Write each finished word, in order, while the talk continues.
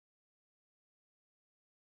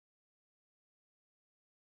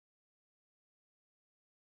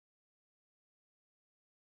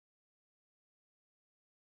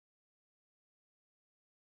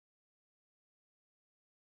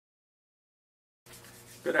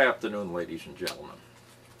Good afternoon, ladies and gentlemen.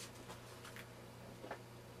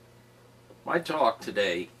 My talk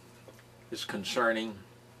today is concerning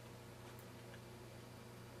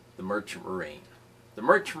the Merchant Marine. The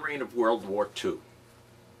Merchant Marine of World War II.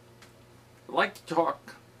 I'd like to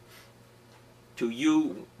talk to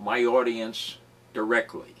you, my audience,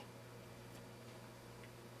 directly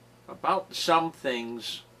about some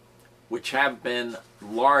things which have been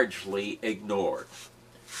largely ignored.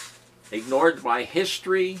 Ignored by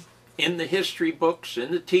history, in the history books,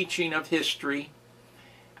 in the teaching of history,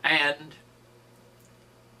 and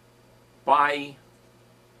by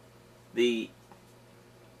the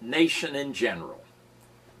nation in general.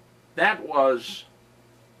 That was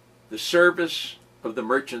the service of the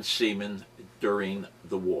merchant seamen during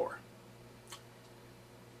the war.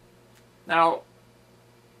 Now,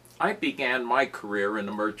 I began my career in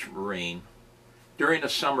the Merchant Marine during a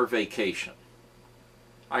summer vacation.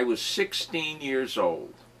 I was 16 years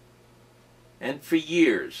old, and for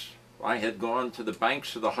years I had gone to the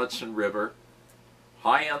banks of the Hudson River,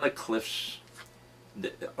 high on the cliffs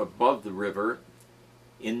above the river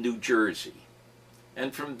in New Jersey.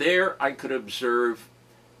 And from there I could observe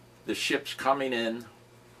the ships coming in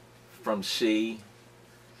from sea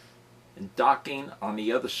and docking on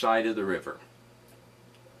the other side of the river.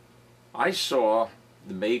 I saw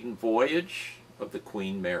the maiden voyage of the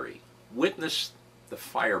Queen Mary, witnessed the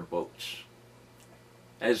fireboats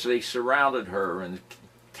as they surrounded her and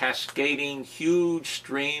cascading huge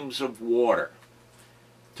streams of water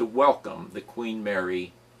to welcome the Queen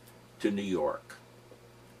Mary to New York.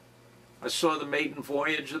 I saw the maiden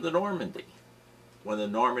voyage of the Normandy when the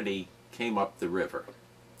Normandy came up the river.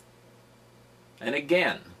 And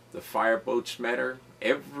again, the fireboats met her.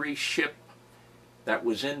 Every ship that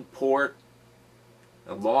was in port,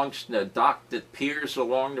 along the docked at piers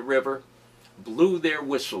along the river, blew their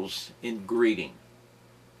whistles in greeting.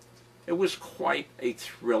 It was quite a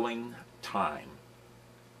thrilling time.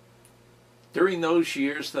 During those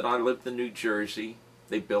years that I lived in New Jersey,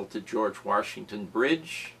 they built the George Washington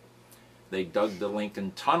Bridge, they dug the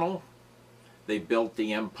Lincoln Tunnel, they built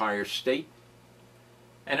the Empire State,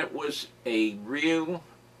 and it was a real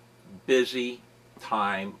busy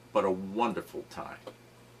time, but a wonderful time.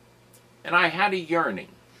 And I had a yearning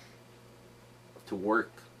to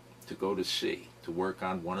work, to go to sea, to work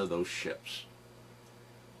on one of those ships.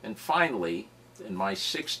 And finally, in my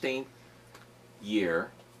 16th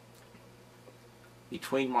year,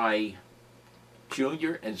 between my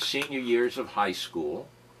junior and senior years of high school,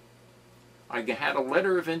 I had a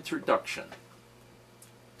letter of introduction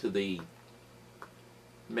to the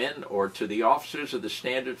men or to the officers of the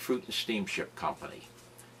Standard Fruit and Steamship Company.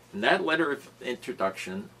 And that letter of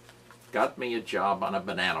introduction got me a job on a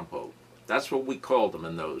banana boat. That's what we called them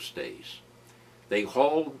in those days. They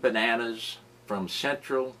hauled bananas from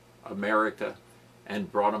Central America and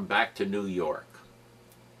brought them back to New York.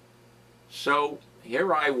 So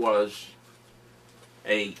here I was,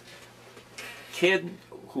 a kid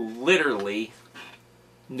who literally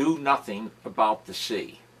knew nothing about the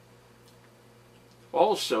sea.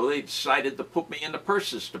 Also, they decided to put me in the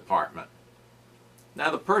purses department. Now,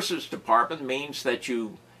 the purses department means that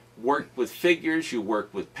you work with figures, you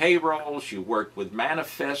work with payrolls, you work with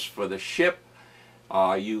manifests for the ship,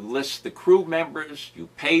 you list the crew members, you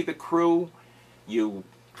pay the crew, you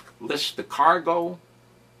list the cargo,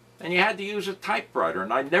 and you had to use a typewriter,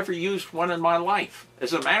 and I'd never used one in my life.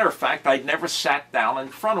 As a matter of fact, I'd never sat down in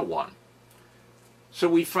front of one. So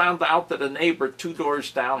we found out that a neighbor 2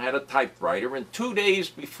 doors down had a typewriter, and 2 days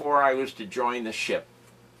before I was to join the ship,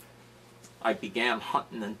 I began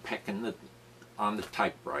hunting and pecking on the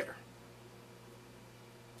typewriter.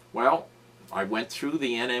 Well, I went through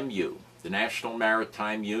the NMU, the National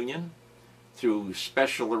Maritime Union, through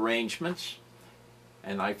special arrangements,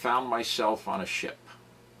 and I found myself on a ship.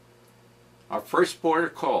 Our first port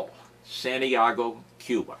of call, Santiago,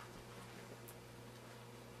 Cuba.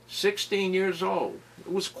 16 years old.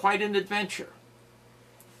 It was quite an adventure.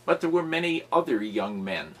 But there were many other young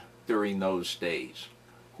men during those days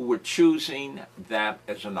who were choosing that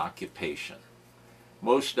as an occupation.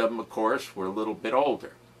 Most of them, of course, were a little bit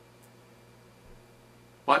older.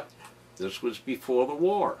 But this was before the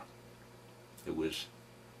war. It was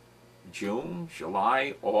June,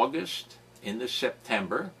 July, August, into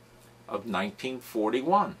September of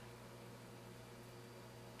 1941.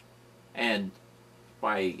 And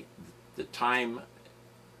by the time,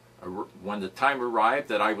 when the time arrived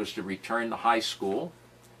that I was to return to high school,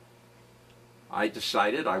 I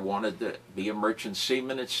decided I wanted to be a merchant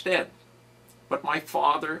seaman instead. But my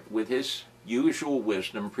father, with his usual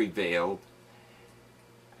wisdom, prevailed,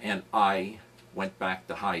 and I went back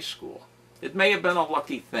to high school. It may have been a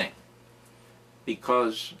lucky thing,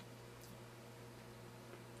 because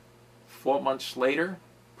 4 months later,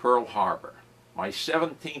 Pearl Harbor. My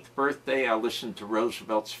 17th birthday, I listened to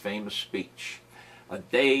Roosevelt's famous speech, a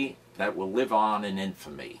day that will live on in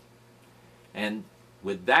infamy. And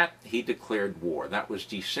with that, he declared war. That was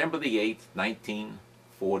December the 8th,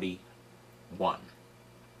 1941.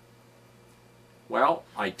 Well,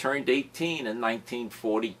 I turned 18 in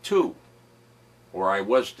 1942, or I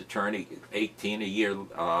was to turn 18 a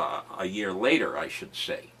year later, I should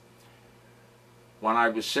say. When I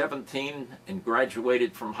was 17 and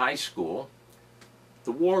graduated from high school,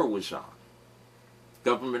 the war was on.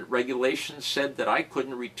 Government regulations said that I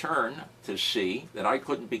couldn't return to sea, that I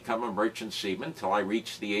couldn't become a merchant seaman until I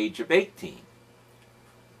reached the age of 18.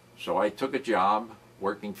 So I took a job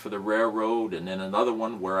working for the railroad, and then another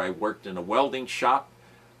one where I worked in a welding shop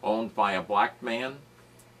owned by a black man,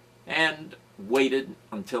 and waited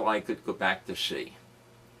until I could go back to sea.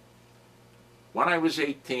 When I was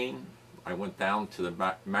 18, I went down to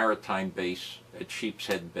the maritime base at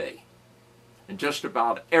Sheepshead Bay. And just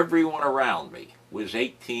about everyone around me was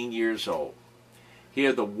 18 years old.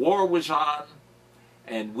 Here the war was on,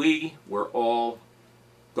 and we were all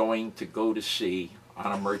going to go to sea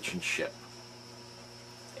on a merchant ship.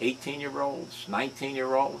 18-year-olds,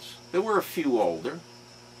 19-year-olds, there were a few older,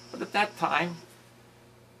 but at that time,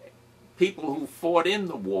 people who fought in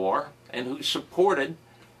the war and who supported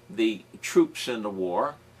the troops in the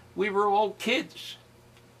war, we were all kids.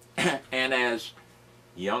 And as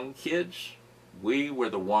young kids, we were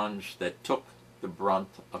the ones that took the brunt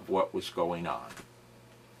of what was going on.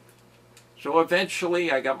 So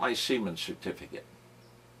eventually I got my seaman certificate.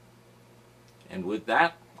 And with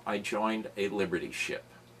that, I joined a Liberty ship.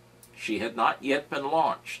 She had not yet been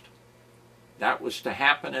launched. That was to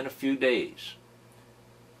happen in a few days.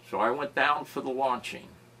 So I went down for the launching.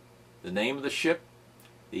 The name of the ship,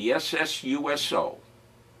 the S.S.U.S.O.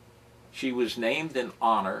 She was named in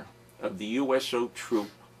honor of the U.S.O. troop.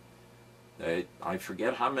 I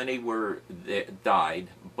forget how many died,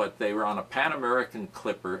 but they were on a Pan American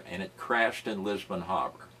clipper, and it crashed in Lisbon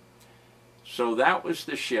Harbor. So that was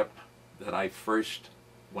the ship that I first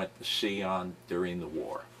went to sea on during the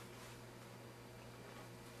war.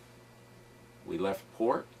 We left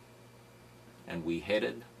port, and we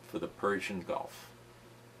headed for the Persian Gulf.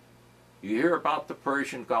 You hear about the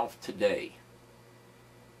Persian Gulf today.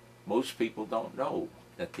 Most people don't know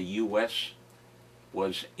that the U.S.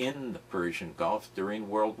 was in the Persian Gulf during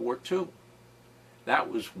World War II. That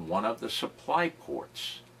was one of the supply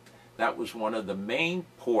ports. That was one of the main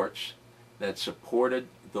ports that supported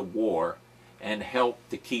the war and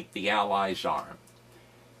helped to keep the Allies armed.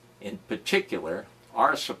 In particular,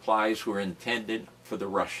 our supplies were intended for the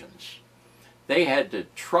Russians. They had to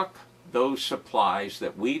truck those supplies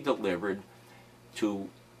that we delivered to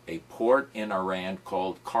a port in Iran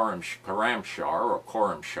called Khorramshahr.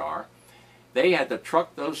 They had to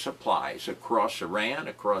truck those supplies across Iran,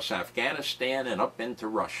 across Afghanistan, and up into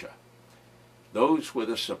Russia. Those were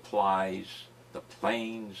the supplies, the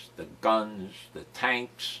planes, the guns, the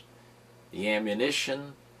tanks, the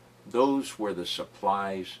ammunition. Those were the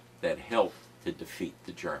supplies that helped to defeat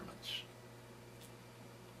the Germans.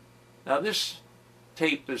 Now this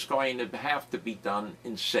tape is going to have to be done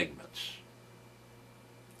in segments.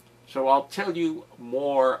 So I'll tell you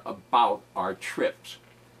more about our trips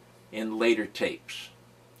in later tapes.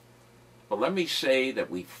 But let me say that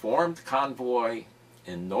we formed convoy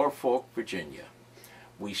in Norfolk, Virginia.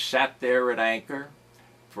 We sat there at anchor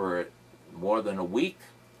for more than a week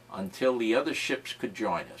until the other ships could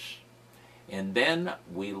join us. And then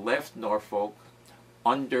we left Norfolk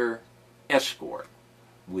under escort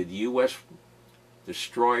with U.S.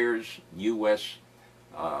 destroyers, U.S.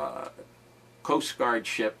 Coast Guard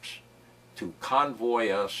ships to convoy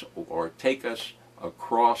us or take us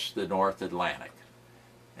across the North Atlantic.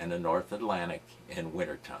 And the North Atlantic in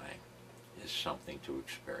wintertime is something to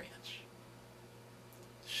experience.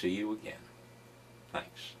 See you again.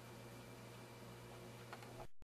 Thanks.